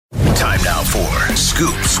Time now for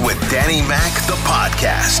Scoops with Danny Mac, the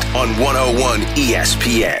podcast on 101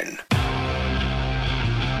 ESPN.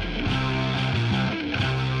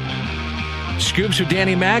 Scoops with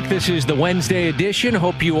Danny Mac. This is the Wednesday edition.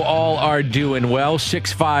 Hope you all are doing well.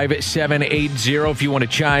 65780 if you want to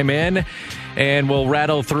chime in. And we'll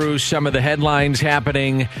rattle through some of the headlines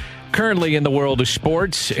happening currently in the world of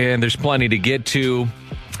sports. And there's plenty to get to.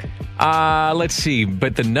 Let's see.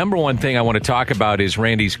 But the number one thing I want to talk about is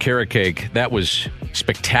Randy's carrot cake. That was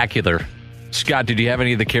spectacular. Scott, did you have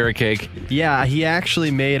any of the carrot cake? Yeah, he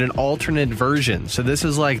actually made an alternate version. So this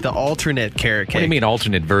is like the alternate carrot cake. What do you mean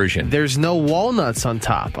alternate version? There's no walnuts on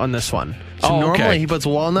top on this one. So normally he puts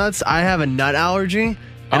walnuts. I have a nut allergy.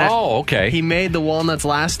 And okay. He made the walnuts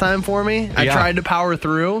last time for me. I tried to power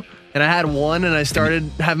through, and I had one, and I started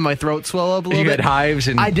having my throat swell up a little bit. You had hives?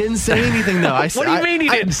 And I didn't say anything, though. What do you mean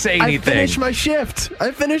you didn't say anything? I finished my shift.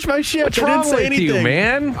 What's wrong with you,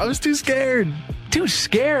 man? I was too scared. Too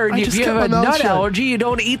scared? If you have a nut allergy, you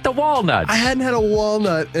don't eat the walnuts. I hadn't had a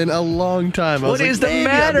walnut in a long time. What is the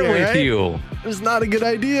matter with you? It was not a good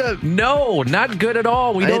idea. No, not good at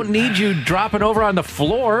all. We don't need you dropping over on the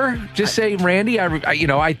floor. Just say, Randy,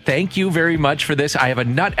 I thank you very much for this. I have a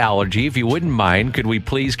nut allergy. If you wouldn't mind, could we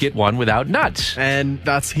please get one without nuts? And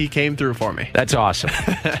he came through for me. That's awesome.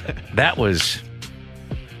 That was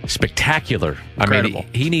spectacular. Incredible. I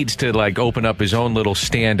mean, he needs to open up his own little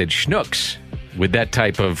stand at Schnucks with that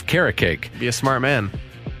type of carrot cake. Be a smart man.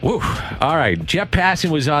 Woo. All right. Jeff Passan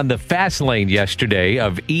was on the fast lane yesterday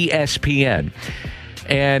of ESPN.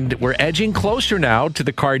 And we're edging closer now to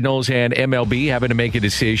the Cardinals and MLB having to make a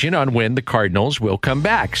decision on when the Cardinals will come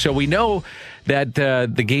back. So we know that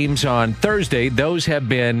the games on Thursday, those have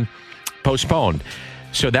been postponed.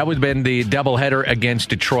 So that would have been the doubleheader against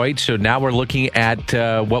Detroit. So now we're looking at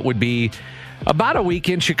what would be about a week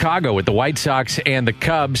in Chicago with the White Sox and the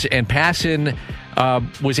Cubs. And Passan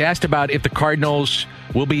was asked about if the Cardinals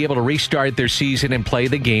will be able to restart their season and play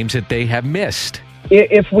the games that they have missed.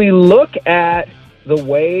 If we look at the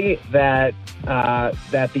way that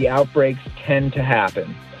the outbreaks tend to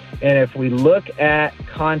happen, and if we look at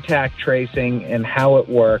contact tracing and how it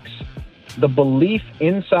works, the belief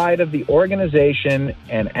inside of the organization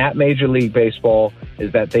and at Major League Baseball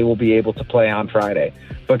is that they will be able to play on Friday.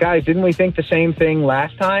 But guys, didn't we think the same thing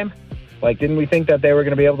last time? Didn't we think that they were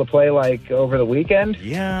going to be able to play over the weekend?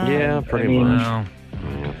 Yeah, pretty much.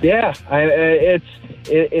 Yeah,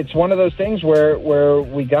 it's one of those things where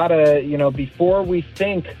we gotta, before we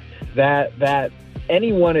think that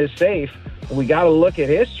anyone is safe, we got to look at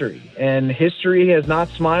history, and history has not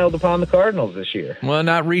smiled upon the Cardinals this year. Well,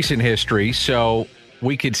 not recent history, so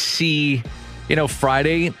we could see,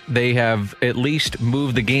 Friday they have at least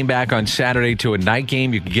moved the game back on Saturday to a night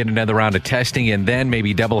game. You can get another round of testing, and then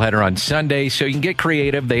maybe doubleheader on Sunday, so you can get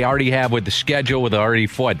creative. They already have with the schedule with already,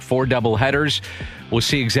 4 doubleheaders. We'll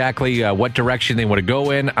see exactly what direction they want to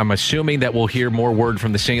go in. I'm assuming that we'll hear more word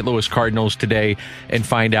from the St. Louis Cardinals today and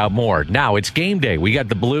find out more. Now, it's game day. We got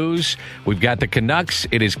the Blues. We've got the Canucks.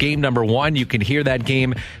 It is game number 1. You can hear that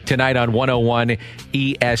game tonight on 101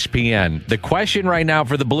 ESPN. The question right now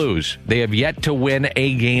for the Blues, they have yet to win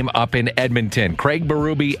a game up in Edmonton. Craig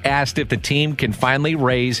Berube asked if the team can finally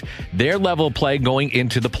raise their level of play going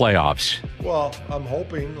into the playoffs. Well, I'm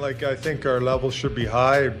hoping. I think our level should be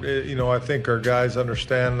high. I think our guys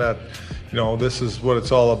understand that, this is what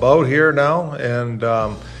it's all about here now. And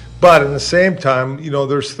but in the same time,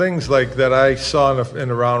 there's things that I saw in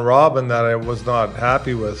a round robin that I was not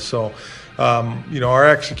happy with. So, our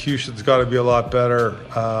execution's got to be a lot better.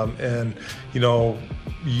 And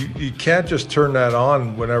you can't just turn that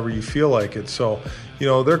on whenever you feel like it. So,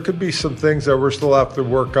 there could be some things that we're still have to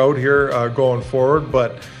work out here going forward,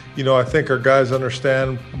 but. I think our guys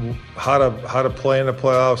understand how to play in the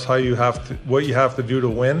playoffs, what you have to do to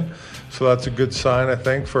win. So that's a good sign, I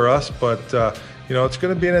think, for us. But it's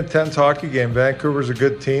going to be an intense hockey game. Vancouver's a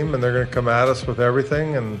good team, and they're going to come at us with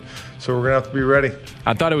everything, and so we're going to have to be ready.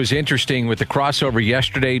 I thought it was interesting with the crossover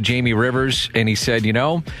yesterday, Jamie Rivers, and he said,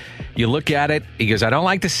 you look at it. He goes, I don't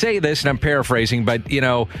like to say this, and I'm paraphrasing, but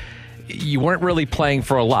you weren't really playing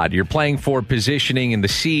for a lot. You're playing for positioning in the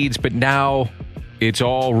seeds, but now. It's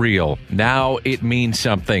all real. Now it means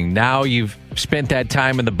something. Now you've spent that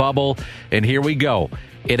time in the bubble, and here we go.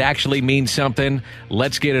 It actually means something.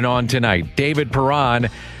 Let's get it on tonight. David Perron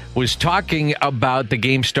was talking about the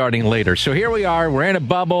game starting later. So here we are. We're in a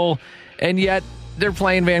bubble, and yet they're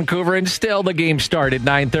playing Vancouver, and still the game started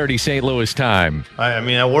 9:30 St. Louis time. I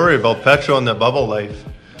worry about Petro and the bubble life.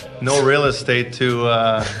 No real estate to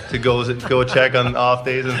go check on off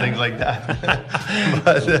days and things like that.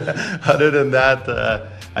 But other than that,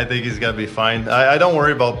 I think he's going to be fine. I don't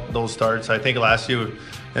worry about those starts. I think last year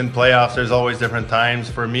in playoffs, there's always different times.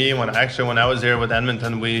 For me, when I was here with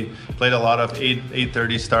Edmonton, we played a lot of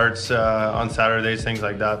 8:30 starts on Saturdays, things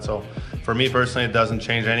like that. So for me personally, it doesn't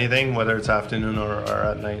change anything, whether it's afternoon or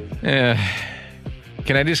at night. Yeah.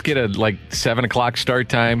 Can I just get a 7 o'clock start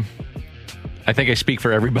time? I think I speak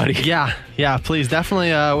for everybody. Yeah, please,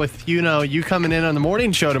 definitely. With you coming in on the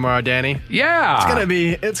morning show tomorrow, Danny. Yeah,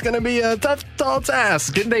 it's gonna be a tough, tall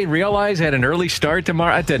task. Didn't they realize I had an early start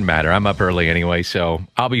tomorrow? It didn't matter. I'm up early anyway, so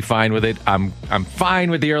I'll be fine with it. I'm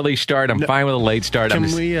fine with the early start. I'm fine with a late start. Can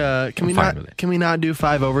we not do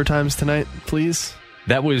 5 overtimes tonight, please?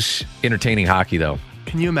 That was entertaining hockey, though.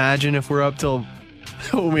 Can you imagine if we're up till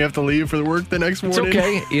when we have to leave for work the next morning? It's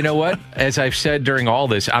okay. You know what? As I've said during all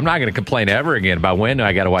this, I'm not going to complain ever again about when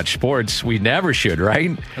I got to watch sports. We never should,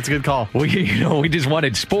 right? That's a good call. We just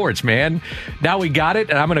wanted sports, man. Now we got it,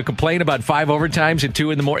 and I'm going to complain about 5 overtimes at 2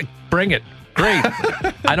 in the morning. Bring it. Great.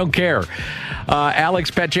 I don't care. Alex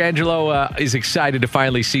Petrangelo is excited to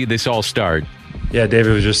finally see this all start. Yeah,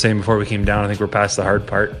 David was just saying before we came down, I think we're past the hard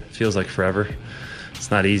part. It feels like forever. It's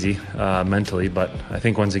not easy mentally, but I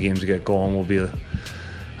think once the games get going, we'll be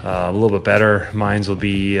a little bit better. Minds will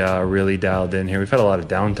be really dialed in here. We've had a lot of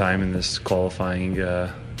downtime in this qualifying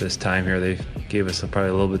this time here. They gave us probably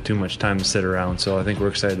a little bit too much time to sit around, so I think we're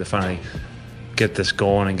excited to finally get this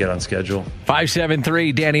going and get on schedule.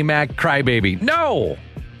 573 Danny Mac, crybaby. No,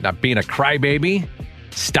 not being a crybaby.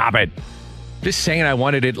 Stop it. Just saying I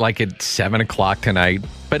wanted it at 7 o'clock tonight.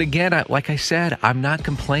 But again, like I said, I'm not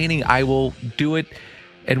complaining. I will do it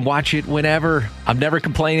and watch it whenever. I'm never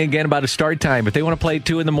complaining again about a start time. If they want to play at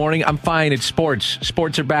 2 in the morning, I'm fine. It's sports.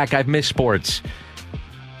 Sports are back. I've missed sports.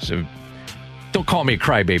 So don't call me a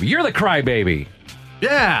crybaby. You're the crybaby.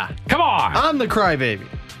 Yeah. Come on. I'm the crybaby.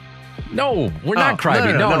 No, we're not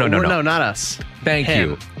crybaby. No, not us. Thank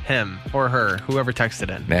you. Him or her, whoever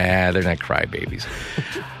texted in. Nah, they're not crybabies.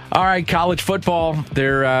 All right, college football.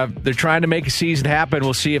 They're trying to make a season happen.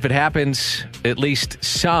 We'll see if it happens. At least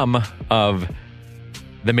some of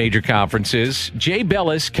the major conferences. Jay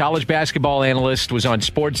Billis, college basketball analyst, was on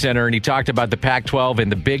SportsCenter, and he talked about the Pac-12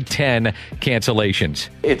 and the Big Ten cancellations.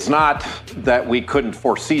 It's not that we couldn't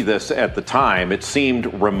foresee this at the time. It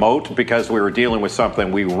seemed remote because we were dealing with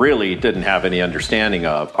something we really didn't have any understanding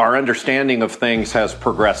of. Our understanding of things has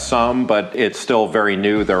progressed some, but it's still very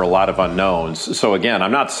new. There are a lot of unknowns. So again,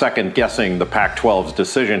 I'm not second-guessing the Pac-12's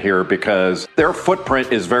decision here because their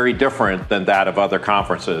footprint is very different than that of other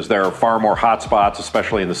conferences. There are far more hotspots,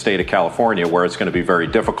 especially in the state of California, where it's going to be very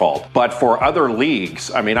difficult. But for other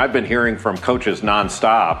leagues, I mean, I've been hearing from coaches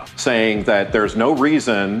nonstop saying that there's no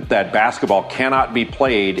reason that basketball cannot be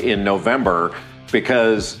played in November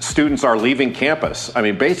because students are leaving campus. I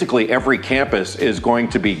mean, basically every campus is going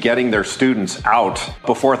to be getting their students out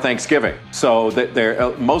before Thanksgiving. So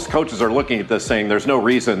that most coaches are looking at this saying there's no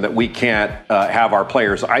reason that we can't have our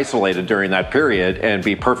players isolated during that period and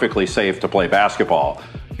be perfectly safe to play basketball.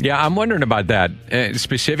 Yeah, I'm wondering about that,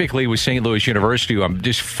 specifically with St. Louis University. I'm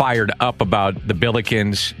just fired up about the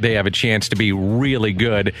Billikens. They have a chance to be really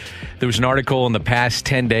good. There was an article in the past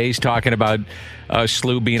 10 days talking about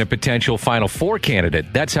SLU being a potential Final Four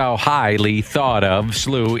candidate. That's how highly thought of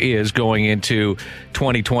SLU is going into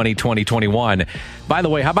 2020, 2021. By the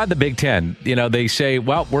way, how about the Big Ten? You know, they say,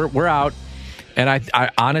 well, we're out. And I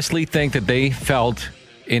honestly think that they felt,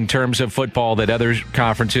 in terms of football, that other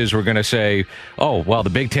conferences were going to say, oh, well, the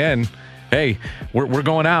Big Ten, hey, we're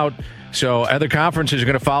going out. So other conferences are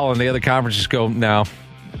going to follow, and the other conferences go, no.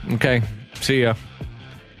 Okay, see ya.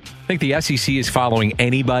 I think the SEC is following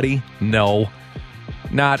anybody? No.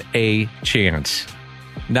 Not a chance.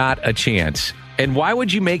 Not a chance. And why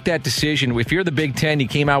would you make that decision? If you're the Big Ten, you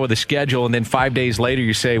came out with a schedule, and then 5 days later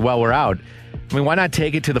you say, well, we're out. I mean, why not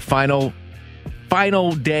take it to the final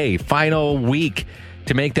day, final week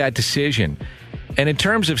to make that decision? And in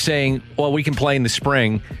terms of saying, well, we can play in the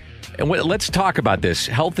spring, and let's talk about this.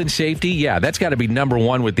 Health and safety, yeah, that's got to be number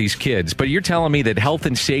one with these kids. But you're telling me that health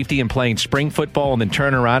and safety and playing spring football and then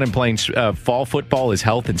turn around and playing fall football is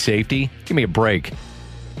health and safety? Give me a break.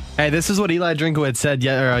 Hey, this is what Eli Drinkowitz said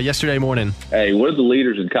yesterday morning. Hey, we're the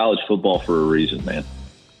leaders in college football for a reason, man.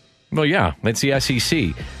 Well, yeah, that's the SEC.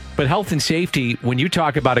 But health and safety, when you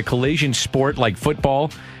talk about a collision sport like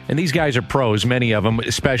football, and these guys are pros, many of them,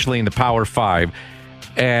 especially in the Power 5,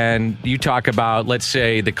 and you talk about, let's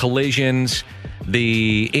say, the collisions,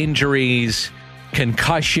 the injuries,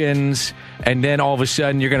 concussions, and then all of a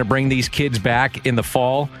sudden you're going to bring these kids back in the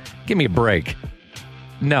fall? Give me a break.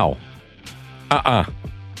 No.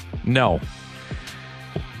 No.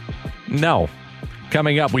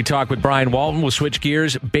 Coming up, we talk with Brian Walton. We'll switch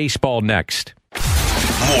gears. Baseball next.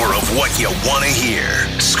 More of what you want to hear.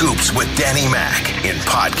 Scoops with Danny Mac in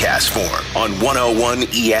podcast form on 101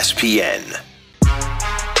 ESPN.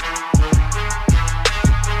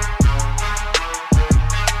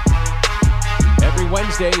 Every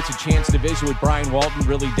Wednesday, it's a chance to visit with Brian Walton,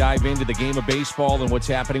 really dive into the game of baseball and what's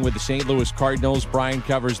happening with the St. Louis Cardinals. Brian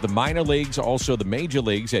covers the minor leagues, also the major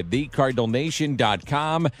leagues at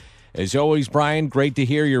thecardinalnation.com. As always, Brian, great to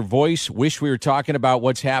hear your voice. Wish we were talking about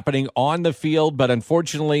what's happening on the field, but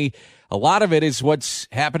unfortunately, a lot of it is what's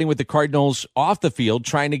happening with the Cardinals off the field,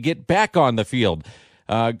 trying to get back on the field.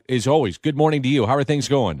 As always, good morning to you. How are things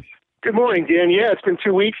going? Good morning, Dan. Yeah, it's been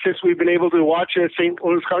 2 weeks since we've been able to watch a St.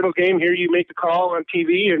 Louis Cardinals game. Here you make the call on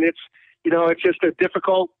TV, and it's just a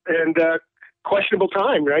difficult and questionable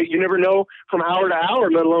time, right? You never know from hour to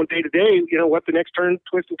hour, let alone day to day, what the next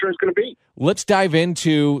twist and turn is going to be. Let's dive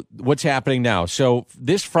into what's happening now. So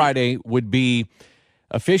this Friday would be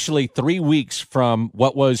officially 3 weeks from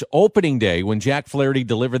what was opening day when Jack Flaherty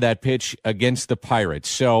delivered that pitch against the Pirates.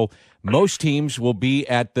 So most teams will be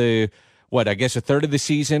at a third of the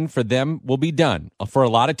season for them will be done for a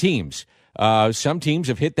lot of teams. Some teams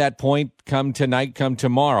have hit that point come tonight, come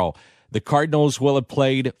tomorrow. The Cardinals will have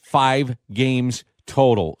played 5 games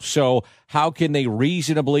total. So how can they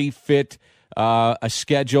reasonably fit a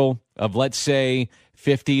schedule of, let's say,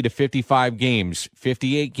 50 to 55 games,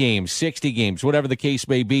 58 games, 60 games, whatever the case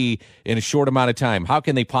may be, in a short amount of time? How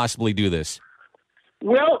can they possibly do this?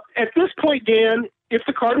 Well, at this point, Dan, if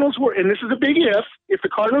the Cardinals were, and this is a big if the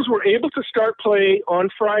Cardinals were able to start play on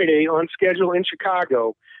Friday on schedule in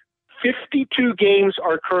Chicago, 52 games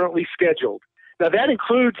are currently scheduled. Now, that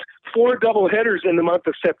includes 4 doubleheaders in the month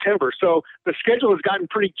of September. So the schedule has gotten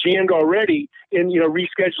pretty jammed already in,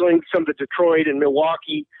 rescheduling some of the Detroit and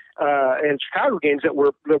Milwaukee and Chicago games that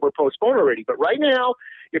were postponed already. But right now,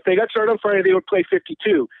 if they got started on Friday, they would play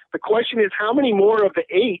 52. The question is how many more of the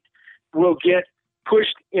 8 will get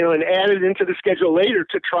pushed, and added into the schedule later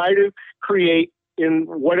to try to create, in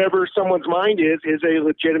whatever someone's mind is a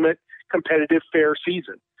legitimate, competitive, fair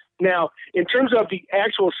season. Now, in terms of the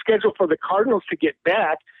actual schedule for the Cardinals to get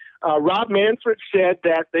back, Rob Manfred said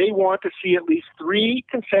that they want to see at least 3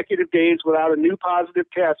 consecutive days without a new positive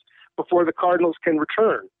test before the Cardinals can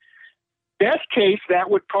return. Best case,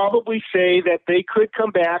 that would probably say that they could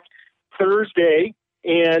come back Thursday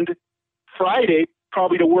and Friday,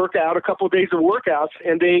 probably to work out a couple of days of workouts,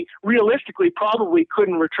 and they realistically probably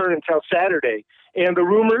couldn't return until Saturday. And the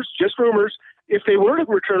rumors, just rumors, if they were to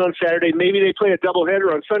return on Saturday, maybe they play a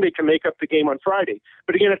doubleheader on Sunday to make up the game on Friday.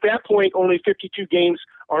 But again, at that point, only 52 games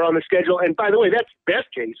are on the schedule. And by the way, that's best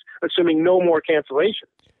case, assuming no more cancellations.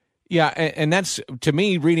 Yeah, and that's, to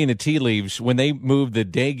me, reading the tea leaves, when they move the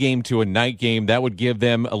day game to a night game, that would give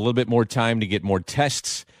them a little bit more time to get more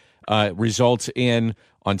tests results in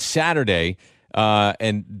on Saturday.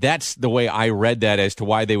 And that's the way I read that as to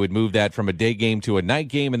why they would move that from a day game to a night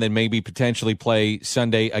game and then maybe potentially play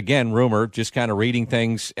Sunday. Again, rumor, just kind of reading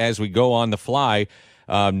things as we go on the fly.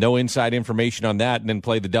 No inside information on that, and then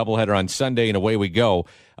play the doubleheader on Sunday, and away we go.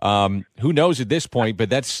 Who knows at this point, but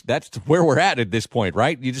that's where we're at this point,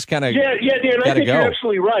 right? You just kind of Dan, I think you're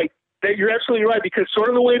absolutely right. You're absolutely right, because sort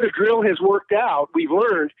of the way the drill has worked out, we've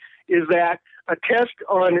learned, is that a test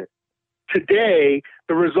on today,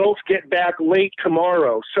 the results get back late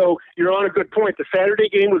tomorrow. So you're on a good point. The Saturday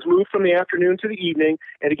game was moved from the afternoon to the evening,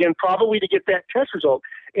 and again, probably to get that test result.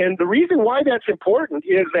 And the reason why that's important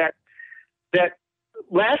is that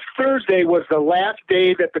last Thursday was the last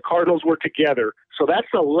day that the Cardinals were together. So that's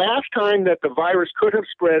the last time that the virus could have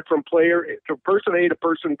spread from player to person A to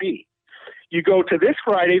person B. You go to this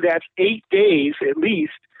Friday, that's 8 days at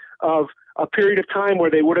least of a period of time where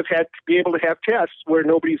they would have had to be able to have tests where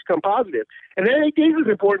nobody's come positive. And that 8 days is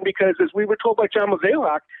important because, as we were told by John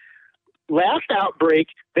Mozeliak, last outbreak,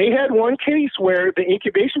 they had one case where the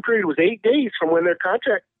incubation period was 8 days from when their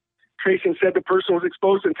contact tracing said the person was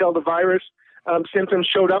exposed until the virus symptoms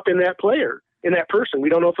showed up in that person. We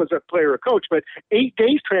don't know if it was a player or a coach, but 8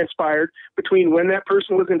 days transpired between when that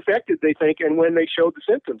person was infected, they think, and when they showed the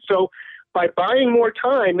symptoms. So by buying more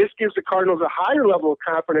time, this gives the Cardinals a higher level of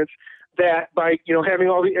confidence that by having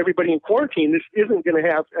everybody in quarantine, this isn't going to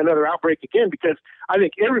have another outbreak again, because I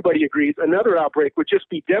think everybody agrees another outbreak would just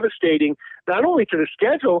be devastating, not only to the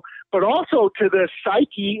schedule, but also to the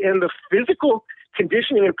psyche and the physical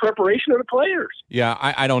conditioning and preparation of the players. Yeah,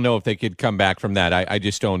 I don't know if they could come back from that. I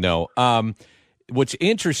just don't know. What's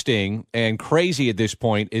interesting and crazy at this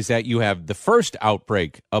point is that you have the first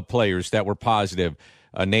outbreak of players that were positive.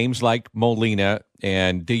 Names like Molina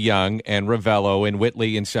and DeYoung and Ravello and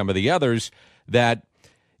Whitley and some of the others that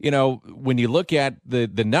when you look at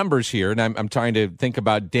the numbers here, and I'm trying to think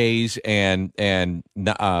about days and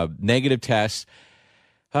negative tests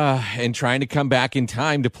and trying to come back in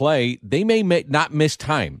time to play, they may not miss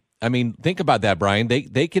time. I mean, think about that, Brian.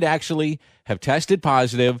 They could actually have tested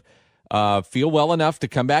positive, feel well enough to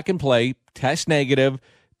come back and play, test negative,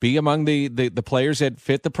 be among the players that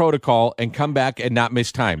fit the protocol, and come back and not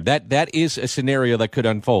miss time. That is a scenario that could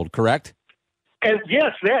unfold, correct? And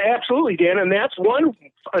yes, absolutely, Dan. And that's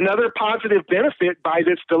another positive benefit by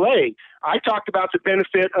this delay. I talked about the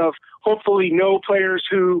benefit of hopefully no players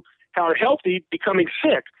who are healthy becoming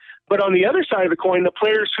sick. But on the other side of the coin, the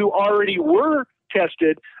players who already were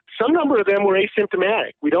tested, some number of them were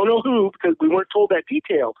asymptomatic. We don't know who because we weren't told that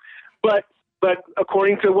detail. But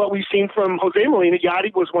according to what we've seen from Jose Molina,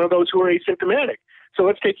 Yadi was one of those who were asymptomatic. So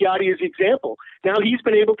let's take Yadi as the example. Now he's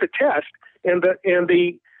been able to test, and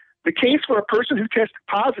the case for a person who tested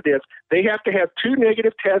positive, they have to have 2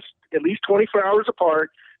 negative tests at least 24 hours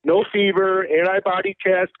apart, no fever, antibody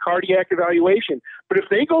test, cardiac evaluation. But if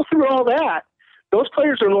they go through all that, those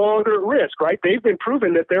players are no longer at risk, right? They've been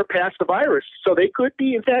proven that they're past the virus, so they could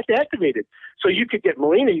be, in fact, activated. So you could get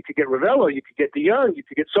Molina, you could get Ravello, you could get DeYoung, you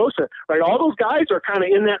could get Sosa, right? All those guys are kind of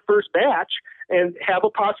in that first batch and have a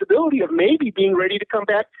possibility of maybe being ready to come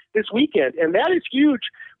back this weekend. And that is huge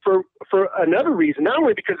for another reason, not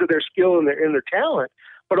only because of their skill and their talent,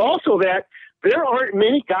 but also that there aren't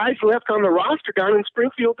many guys left on the roster down in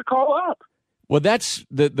Springfield to call up. Well, that's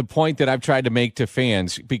the point that I've tried to make to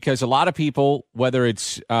fans, because a lot of people, whether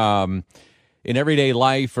it's in everyday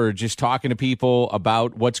life or just talking to people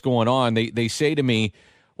about what's going on, they say to me,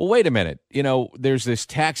 well, wait a minute, there's this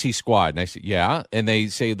taxi squad. And I said, yeah. And they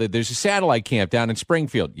say that there's a satellite camp down in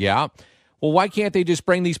Springfield. Yeah. Well, why can't they just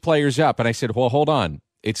bring these players up? And I said, well, hold on.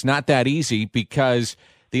 It's not that easy, because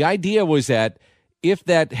the idea was that if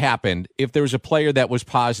that happened, if there was a player that was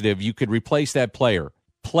positive, you could replace that player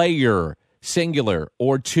singular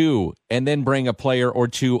or 2, and then bring a player or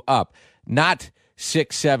 2 up, not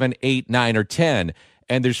 6, 7, 8, 9, or 10.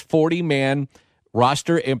 And there's 40-man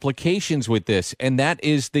roster implications with this, and that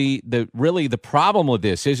is the really the problem with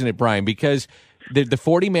this, isn't it, Brian? Because the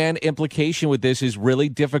 40-man implication with this is really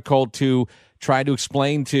difficult to try to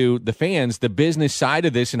explain to the fans, the business side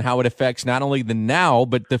of this, and how it affects not only the now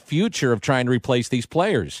but the future of trying to replace these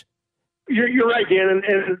players. You're right, Dan,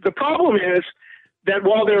 and the problem is that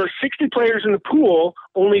while there are 60 players in the pool,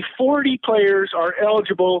 only 40 players are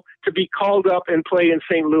eligible to be called up and play in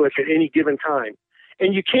St. Louis at any given time.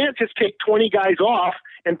 And you can't just take 20 guys off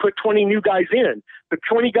and put 20 new guys in. The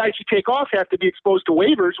 20 guys you take off have to be exposed to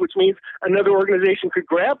waivers, which means another organization could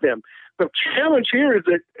grab them. The challenge here is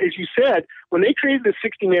that, as you said, when they created the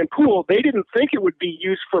 60-man pool, they didn't think it would be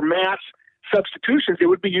used for mass substitutions. It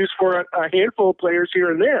would be used for a handful of players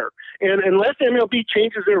here and there. And unless MLB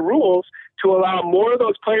changes their rules to allow more of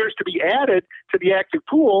those players to be added to the active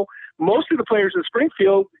pool, most of the players in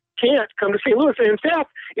Springfield can't come to St. Louis. And in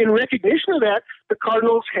fact, in recognition of that, the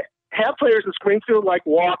Cardinals have players in Springfield like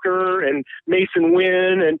Walker and Mason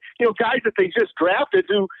Wynn and, guys that they just drafted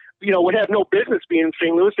who, would have no business being in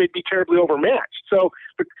St. Louis. They'd be terribly overmatched. So,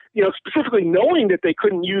 specifically knowing that they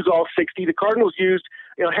couldn't use all 60, the Cardinals used,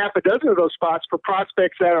 half a dozen of those spots for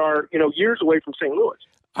prospects that are, years away from St. Louis.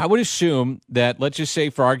 I would assume that, let's just say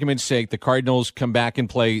for argument's sake, the Cardinals come back and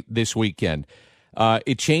play this weekend.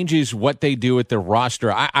 It changes what they do at their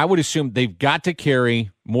roster. I would assume they've got to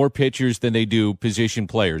carry more pitchers than they do position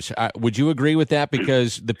players. Would you agree with that?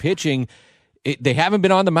 Because the pitching, they haven't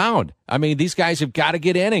been on the mound. I mean, these guys have got to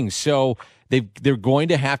get innings, so they're going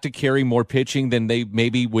to have to carry more pitching than they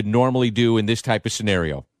maybe would normally do in this type of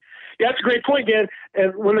scenario. Yeah, that's a great point, Dan.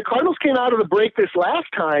 And when the Cardinals came out of the break this last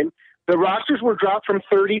time, the rosters were dropped from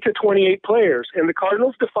 30 to 28 players, and the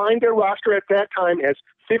Cardinals defined their roster at that time as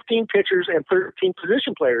 15 pitchers and 13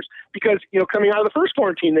 position players because, coming out of the first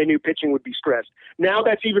quarantine, they knew pitching would be stressed. Now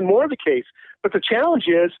that's even more the case. But the challenge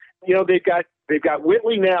is, they've got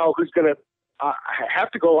Whitley now, who's going to have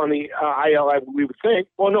to go on the IL, we would think.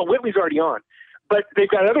 Well, no, Whitley's already on. But they've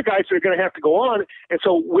got other guys that are going to have to go on. And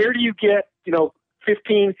so where do you get,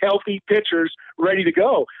 15 healthy pitchers ready to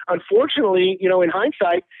go? Unfortunately, in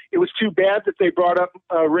hindsight, it was too bad that they brought up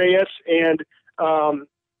Reyes and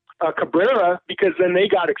Cabrera, because then they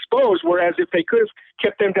got exposed. Whereas if they could have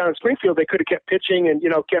kept them down in Springfield, they could have kept pitching and,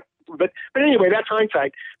 kept. But anyway, that's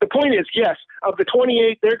hindsight. The point is, yes, of the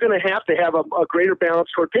 28, they're going to have a greater balance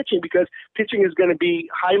toward pitching because pitching is going to be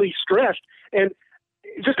highly stressed. And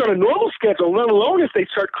just on a normal schedule, let alone if they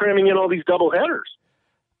start cramming in all these doubleheaders.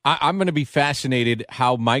 I'm going to be fascinated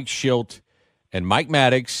how Mike Schilt and Mike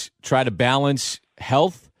Maddox try to balance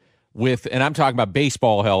health and I'm talking about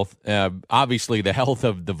baseball health. Obviously, the health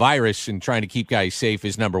of the virus and trying to keep guys safe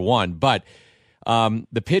is number one. But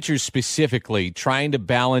the pitchers specifically trying to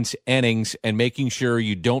balance innings and making sure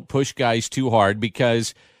you don't push guys too hard,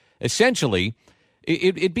 because essentially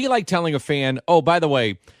it'd be like telling a fan, oh, by the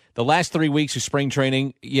way, the last 3 weeks of spring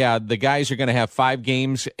training, yeah, the guys are going to have 5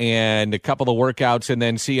 games and a couple of workouts and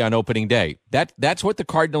then see you on opening day. That's what the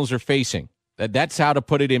Cardinals are facing. That's how to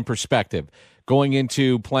put it in perspective going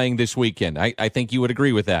into playing this weekend. I think you would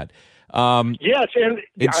agree with that. Yes, and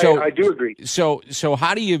so, I do agree. So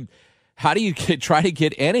how do you try to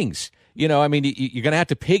get innings? You know, I mean, you're going to have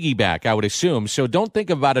to piggyback, I would assume. So don't think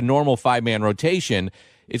about a normal 5-man rotation.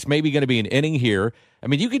 It's maybe going to be an inning here. I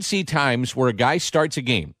mean, you could see times where a guy starts a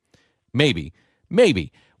game, maybe,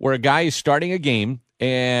 where a guy is starting a game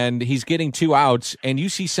and he's getting 2 outs, and you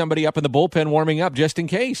see somebody up in the bullpen warming up just in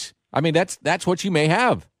case. I mean, that's what you may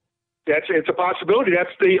have. It's a possibility.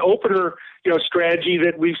 That's the opener, strategy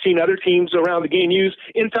that we've seen other teams around the game use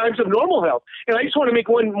in times of normal health. And I just want to make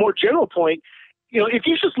one more general point. If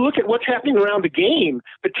you just look at what's happening around the game,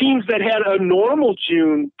 the teams that had a normal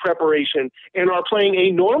June preparation and are playing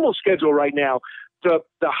a normal schedule right now, the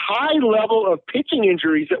high level of pitching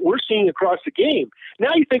injuries that we're seeing across the game. Now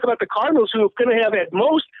you think about the Cardinals, who are going to have at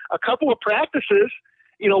most a couple of practices,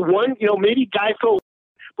 maybe Geifel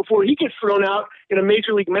before he gets thrown out in a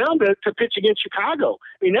major league mound to pitch against Chicago.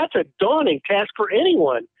 I mean, that's a daunting task for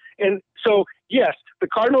anyone. And so, yes, the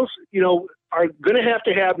Cardinals, are going to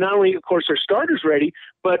have not only, of course, their starters ready,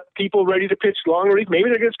 but people ready to pitch long relief. Maybe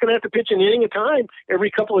they're just going to have to pitch an inning at a time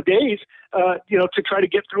every couple of days, to try to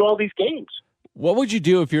get through all these games. What would you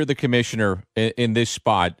do if you're the commissioner in this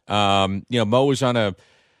spot? Mo was on a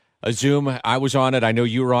Zoom. I was on it. I know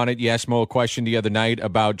you were on it. You asked Mo a question the other night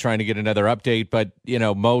about trying to get another update, but,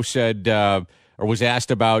 Mo said, or was asked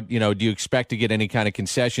about, do you expect to get any kind of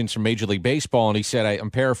concessions from Major League Baseball? And he said, I'm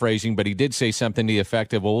paraphrasing, but he did say something to the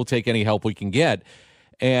effect of, well, we'll take any help we can get.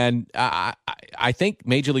 And I think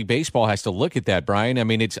Major League Baseball has to look at that, Brian. I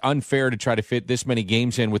mean, it's unfair to try to fit this many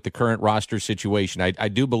games in with the current roster situation. I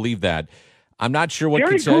do believe that. I'm not sure what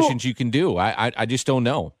concessions you can do. I just don't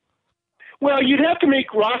know. Well, you'd have to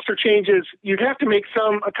make roster changes. You'd have to make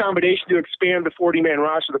some accommodation to expand the 40-man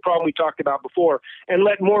roster, the problem we talked about before, and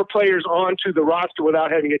let more players onto the roster without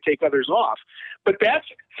having to take others off. But that's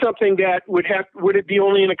something that would it be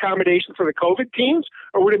only an accommodation for the COVID teams,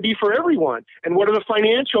 or would it be for everyone? And what are the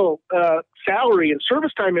financial salary and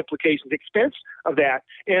service time implications, expense of that?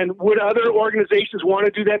 And would other organizations want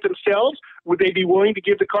to do that themselves? Would they be willing to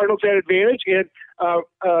give the Cardinals that advantage? And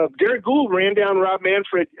Derek Gould ran down Rob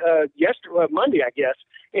Manfred Monday, I guess.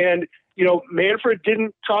 And, Manfred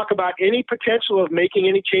didn't talk about any potential of making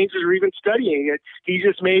any changes or even studying it. He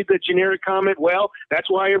just made the generic comment, well, that's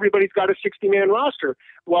why everybody's got a 60-man roster.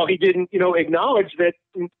 While he didn't, acknowledge that,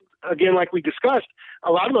 again, like we discussed,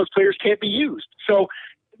 a lot of those players can't be used. So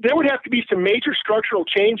there would have to be some major structural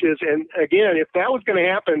changes. And again, if that was going to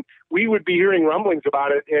happen, we would be hearing rumblings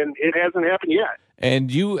about it, and it hasn't happened yet.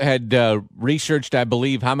 And you had researched, I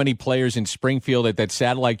believe, how many players in Springfield at that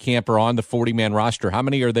satellite camp are on the 40-man roster. How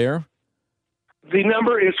many are there? The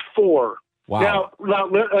number is 4. Wow. Now,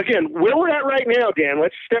 again, where we're at right now, Dan,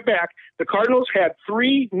 let's step back. The Cardinals had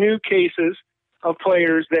 3 new cases of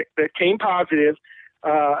players that came positive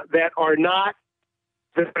that are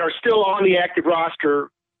still on the active roster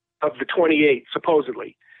of the 28,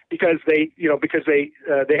 supposedly, because they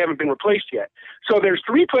haven't been replaced yet. So there's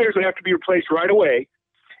 3 players that have to be replaced right away.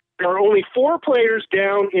 There are only 4 players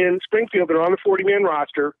down in Springfield that are on the 40-man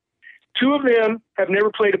roster. 2 of them have never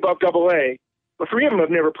played above AA. Well, 3 of them have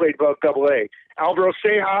never played above AA. Alvaro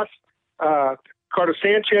Sejas, Carlos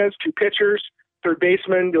Sanchez, 2 pitchers, third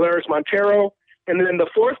baseman Delaris Montero, and then the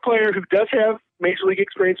 4th player who does have Major League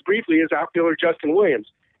experience briefly is outfielder Justin Williams.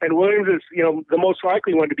 And Williams is, the most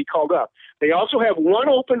likely one to be called up. They also have 1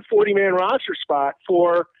 open 40-man roster spot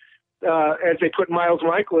for, as they put Miles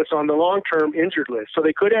Michaelis on the long-term injured list. So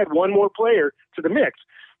they could add 1 more player to the mix.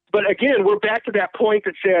 But again, we're back to that point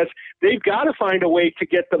that says they've got to find a way to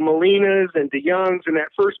get the Molinas and DeYoungs and that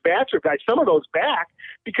first batch of guys, some of those back,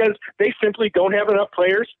 because they simply don't have enough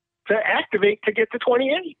players to activate to get to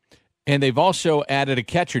 28. And they've also added a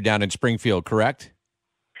catcher down in Springfield, correct?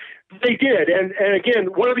 They did. And again,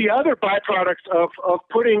 one of the other byproducts of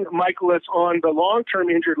putting Michaelis on the long-term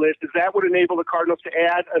injured list is that would enable the Cardinals to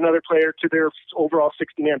add another player to their overall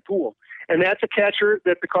 60-man pool. And that's a catcher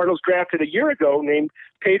that the Cardinals drafted a year ago named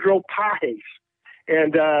Pedro Pages.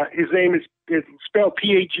 And his name is spelled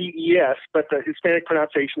Pages, but the Hispanic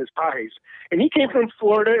pronunciation is Pages. And he came from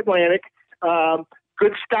Florida Atlantic,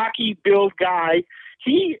 good stocky build guy.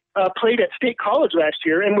 he played at State College last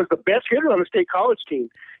year and was the best hitter on the State College team.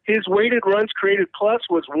 His weighted runs created plus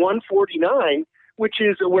was 149, which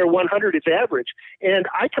is where 100 is average. And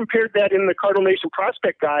I compared that in the Cardinal Nation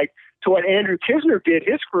Prospect Guide to what Andrew Kisner did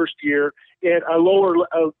his first year at a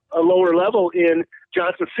lower level in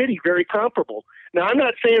Johnson City, very comparable. Now, I'm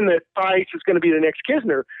not saying that Price is going to be the next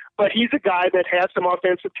Kisner, but he's a guy that has some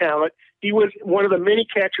offensive talent. He was one of the many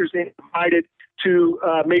catchers invited to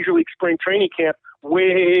Major League Spring Training Camp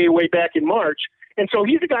way back in March. And so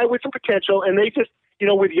he's a guy with some potential, and they just,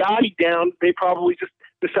 with Yachty down, they probably just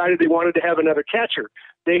decided they wanted to have another catcher.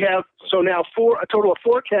 They have, so now a total of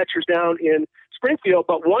 4 catchers down in Springfield,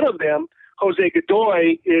 but one of them, Jose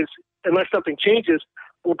Godoy, is, unless something changes,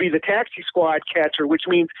 will be the taxi squad catcher, which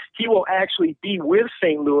means he will actually be with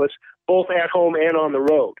St. Louis both at home and on the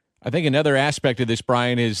road. I think another aspect of this,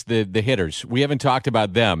 Brian, is the hitters. We haven't talked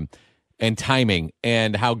about them and timing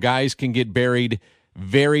and how guys can get buried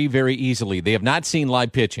very, very easily. They have not seen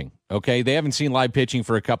live pitching, okay? They haven't seen live pitching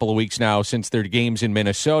for a couple of weeks now since their games in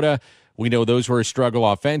Minnesota. We know those were a struggle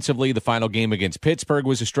offensively. The final game against Pittsburgh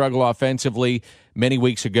was a struggle offensively many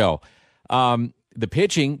weeks ago. The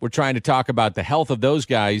pitching, we're trying to talk about the health of those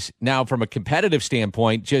guys. Now, from a competitive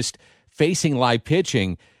standpoint, just facing live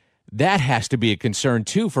pitching, that has to be a concern,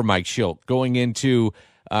 too, for Mike Schilt going into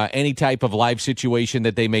any type of live situation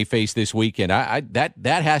that they may face this weekend.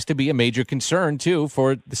 That has to be a major concern, too,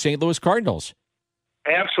 for the St. Louis Cardinals.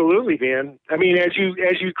 Absolutely, man. I mean, as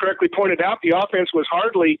you correctly pointed out, the offense was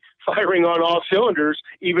hardly firing on all cylinders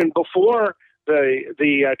even before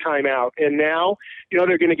the timeout. And now,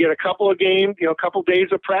 they're going to get a couple of games, a couple days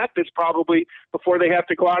of practice probably before they have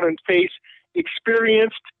to go out and face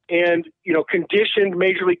experienced and, conditioned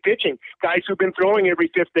Major League pitching, guys who've been throwing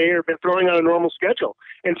every fifth day or been throwing on a normal schedule.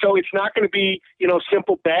 And so it's not going to be,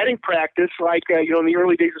 simple batting practice like, in the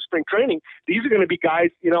early days of spring training. These are going to be guys,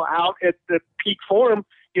 out at the peak form,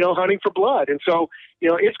 hunting for blood. And so,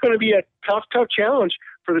 it's going to be a tough challenge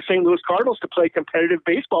for the St. Louis Cardinals to play competitive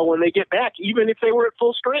baseball when they get back, even if they were at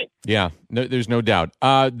full strength. Yeah, there's no doubt.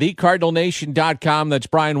 TheCardinalNation.com, that's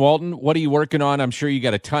Brian Walton. What are you working on? I'm sure you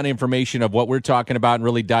got a ton of information of what we're talking about and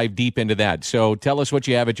really dive deep into that. So tell us what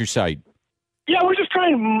you have at your site. Yeah, we're just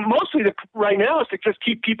trying mostly right now is to just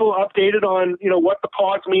keep people updated on, what the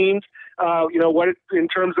pause means, what in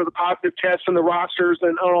terms of the positive tests and the rosters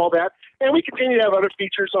and all that. And we continue to have other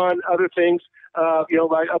features on other things,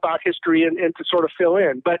 like about history and to sort of fill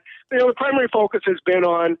in. But, the primary focus has been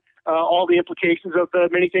on all the implications of the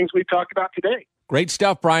many things we've talked about today. Great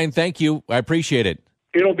stuff, Brian. Thank you. I appreciate it.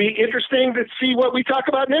 It'll be interesting to see what we talk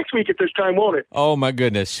about next week at this time, won't it? Oh, my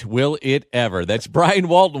goodness. Will it ever? That's Brian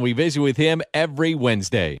Walton. We visit with him every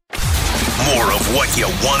Wednesday. More of what you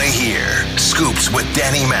want to hear. Scoops with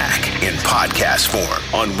Danny Mac in podcast form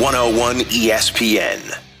on 101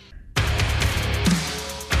 ESPN.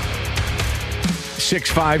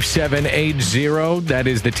 65780. That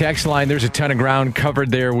is the text line. There's a ton of ground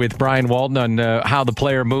covered there with Brian Walton on how the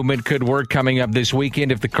player movement could work coming up this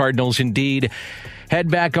weekend if the Cardinals indeed head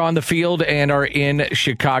back on the field and are in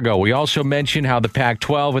Chicago. We also mentioned how the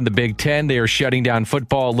Pac-12 and the Big Ten, they are shutting down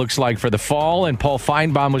football, it looks like, for the fall. And Paul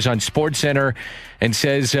Feinbaum was on SportsCenter and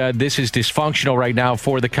says this is dysfunctional right now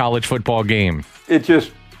for the college football game. It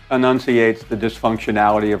just enunciates the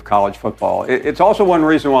dysfunctionality of college football. It's also one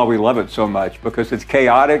reason why we love it so much, because it's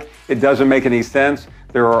chaotic. It doesn't make any sense.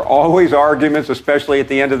 There are always arguments, especially at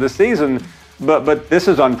the end of the season. But this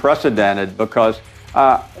is unprecedented because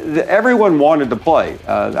everyone wanted to play.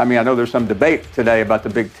 I know there's some debate today about the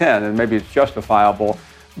Big Ten, and maybe it's justifiable,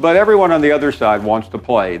 but everyone on the other side wants to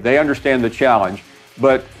play. They understand the challenge.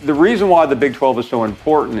 But the reason why the Big 12 is so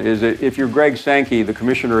important is that if you're Greg Sankey, the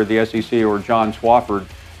commissioner of the SEC, or John Swofford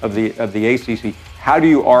of the ACC, how do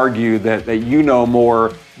you argue that you know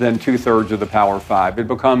more than 2/3 of the Power Five? It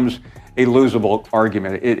becomes a losable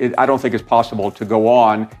argument. I don't think it's possible to go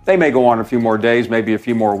on. They may go on a few more days, maybe a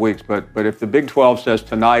few more weeks, but if the Big 12 says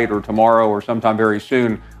tonight or tomorrow or sometime very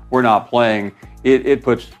soon, we're not playing, it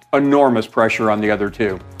puts enormous pressure on the other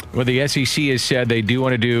two. Well, the SEC has said they do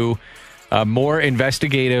want to do more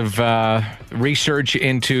investigative research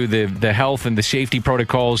into the health and the safety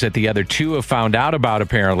protocols that the other two have found out about,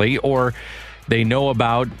 apparently, or they know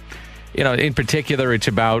about. In particular, it's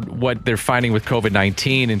about what they're finding with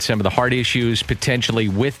COVID-19 and some of the heart issues potentially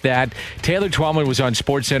with that. Taylor Twellman was on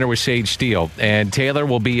SportsCenter with Sage Steele, and Taylor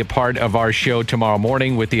will be a part of our show tomorrow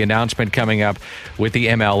morning with the announcement coming up with the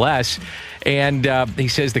MLS. And he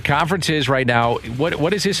says the conference is right now,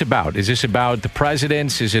 what is this about? Is this about the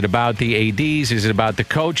presidents? Is it about the ADs? Is it about the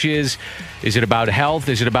coaches? Is it about health?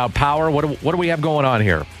 Is it about power? What do we have going on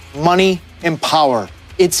here? Money and power.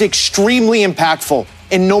 It's extremely impactful.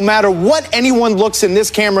 And no matter what anyone looks in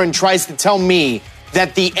this camera and tries to tell me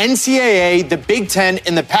that the NCAA, the Big Ten,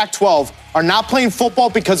 and the Pac-12 are not playing football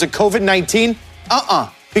because of COVID-19,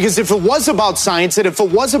 because if it was about science and if it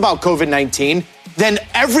was about COVID-19, then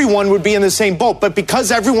everyone would be in the same boat. But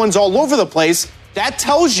because everyone's all over the place, that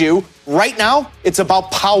tells you right now it's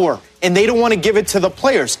about power, and they don't want to give it to the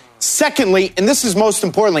players. Secondly, and this is most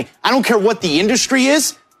importantly, I don't care what the industry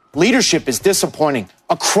is, leadership is disappointing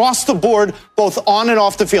across the board, both on and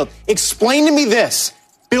off the field. Explain to me this.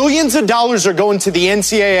 Billions of dollars are going to the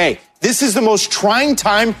NCAA. This is the most trying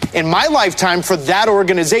time in my lifetime for that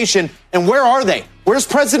organization. And where are they? Where's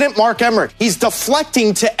President Mark Emmert? He's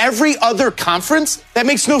deflecting to every other conference. That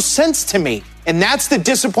makes no sense to me. And that's the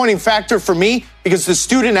disappointing factor for me, because the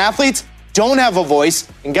student athletes don't have a voice.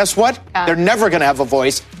 And guess what? They're never going to have a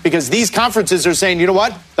voice, because these conferences are saying, you know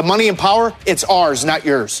what? The money and power, it's ours, not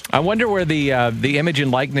yours. I wonder where the image and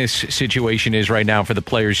likeness situation is right now for the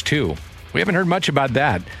players, too. We haven't heard much about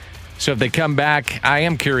that. So if they come back, I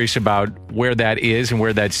am curious about where that is and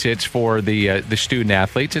where that sits for the student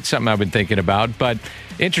athletes. It's something I've been thinking about. But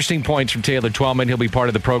interesting points from Taylor Twellman. He'll be part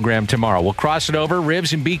of the program tomorrow. We'll cross it over,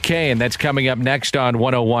 Rivs and BK, and that's coming up next on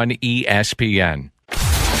 101 ESPN.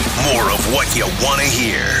 More of what you want to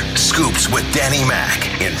hear. Scoops with Danny Mac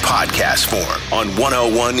in podcast form on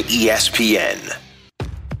 101 ESPN.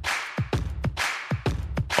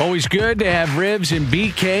 Always good to have Rivs and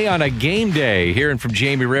BK on a game day. Hearing from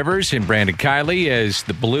Jamie Rivers and Brandon Kiley as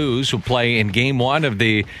the Blues will play in Game 1 of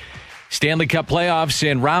the Stanley Cup playoffs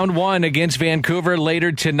in Round 1 against Vancouver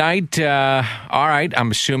later tonight. All right, I'm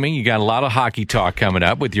assuming you got a lot of hockey talk coming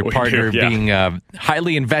up with your partner being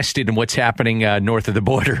highly invested in what's happening north of the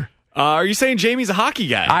border. Are you saying Jamie's a hockey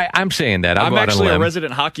guy? I'm saying that. I'm actually a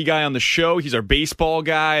resident hockey guy on the show. He's our baseball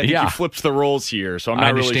guy. I think he flips the roles here, so I'm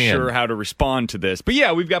not really sure how to respond to this. But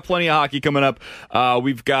yeah, we've got plenty of hockey coming up.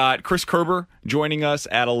 We've got Chris Kerber joining us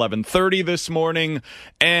at 11:30 this morning,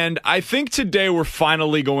 and I think today we're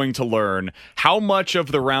finally going to learn how much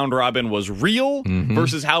of the round robin was real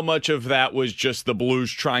versus how much of that was just the Blues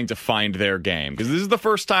trying to find their game. Because this is the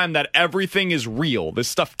first time that everything is real. This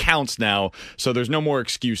stuff counts now, so there's no more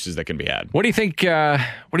excuses that can be had. What do you think? What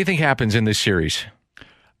do you think happens in this series?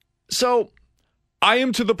 So, I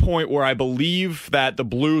am to the point where I believe that the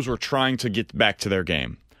Blues were trying to get back to their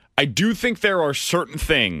game. I do think there are certain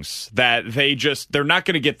things that they're not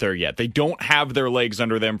going to get there yet. They don't have their legs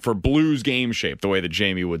under them for Blues game shape, the way that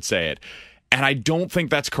Jamie would say it. And I don't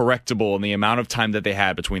think that's correctable in the amount of time that they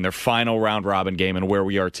had between their final round robin game and where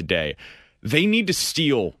we are today. They need to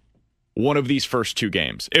steal one of these first two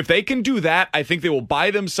games. If they can do that, I think they will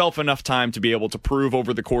buy themselves enough time to be able to prove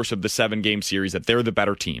over the course of the 7-game series that they're the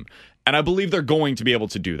better team. And I believe they're going to be able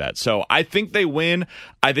to do that. So I think they win.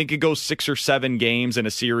 I think it goes 6 or 7 games in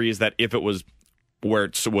a series that if it was where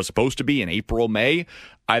it was supposed to be in April, May,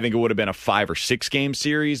 I think it would have been a 5 or 6 game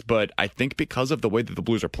series. But I think because of the way that the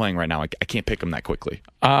Blues are playing right now, I can't pick them that quickly.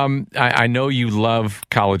 I know you love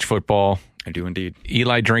college football. I do indeed.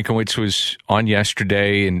 Eli Drinkowitz was on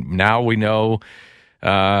yesterday, and now we know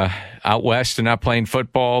out west they're not playing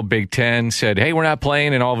football. Big Ten said, hey, we're not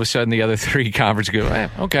playing, and all of a sudden the other 3 conferences go,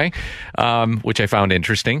 okay, which I found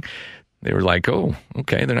interesting. They were like, oh,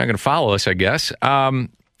 okay, they're not going to follow us, I guess. Are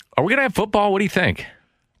we going to have football? What do you think?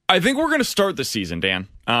 I think we're going to start the season, Dan.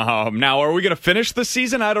 Now, are we going to finish the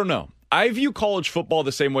season? I don't know. I view college football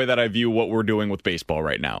the same way that I view what we're doing with baseball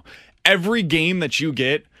right now. Every game that you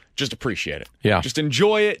get, just appreciate it. Yeah. Just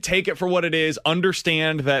enjoy it. Take it for what it is.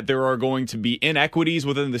 Understand that there are going to be inequities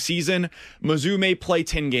within the season. Mizzou may play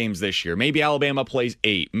 10 games this year. Maybe Alabama plays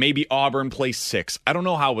 8. Maybe Auburn plays 6. I don't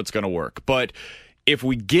know how it's going to work. But if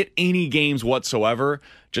we get any games whatsoever,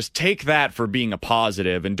 just take that for being a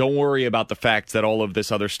positive and don't worry about the fact that all of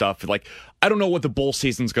this other stuff, like, I don't know what the bowl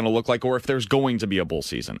season's going to look like or if there's going to be a bowl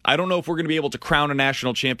season. I don't know if we're going to be able to crown a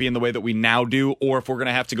national champion the way that we now do or if we're going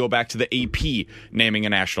to have to go back to the AP naming a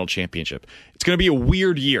national championship. It's going to be a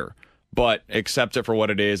weird year, but accept it for what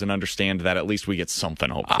it is and understand that at least we get something,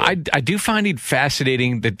 hopefully. I do find it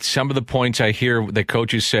fascinating that some of the points I hear that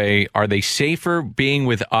coaches say, are they safer being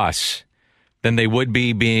with us than they would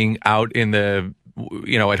be being out in the,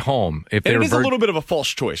 at home? If it is a little bit of a false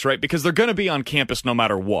choice, right? Because they're going to be on campus no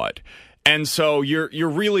matter what. And so you're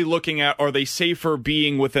really looking at, are they safer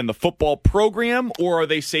being within the football program or are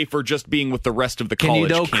they safer just being with the rest of the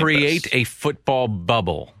college campus? Can you create a football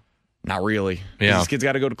bubble? Not really. Yeah. These kids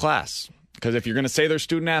got to go to class. Because if you're going to say they're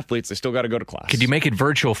student athletes, they still got to go to class. Could you make it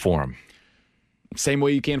virtual for them? Same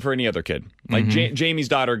way you can for any other kid. Like Jamie's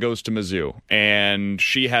daughter goes to Mizzou, and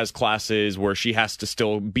she has classes where she has to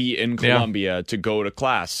still be in Columbia to go to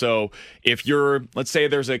class. So if let's say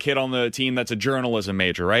there's a kid on the team that's a journalism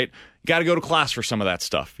major, right? You got to go to class for some of that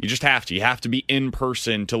stuff. You just have to. You have to be in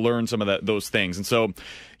person to learn some of those things. And so,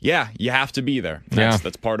 yeah, you have to be there.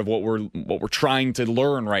 That's part of what we're trying to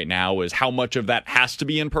learn right now is how much of that has to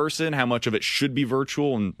be in person, how much of it should be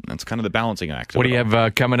virtual, and that's kind of the balancing act. What do you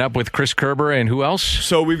have coming up with Chris Kerber and who else?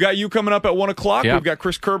 So we've got you coming up at 1 o'clock. Yep. We've got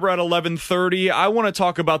Chris Kerber at 11:30. I want to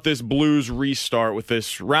talk about this Blues restart with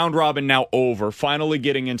this round robin now over, finally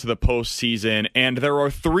getting into the postseason, and there are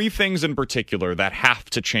 3 things in particular that have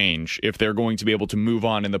to change if they're going to be able to move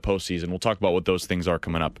on in the postseason. We'll talk about what those things are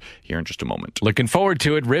coming up here in just a moment. Looking forward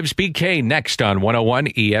to it. Ribs BK next on 101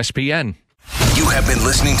 ESPN. You have been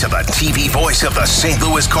listening to the TV voice of the St.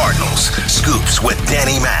 Louis Cardinals, Scoops with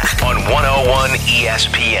Danny Mac on 101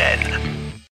 ESPN.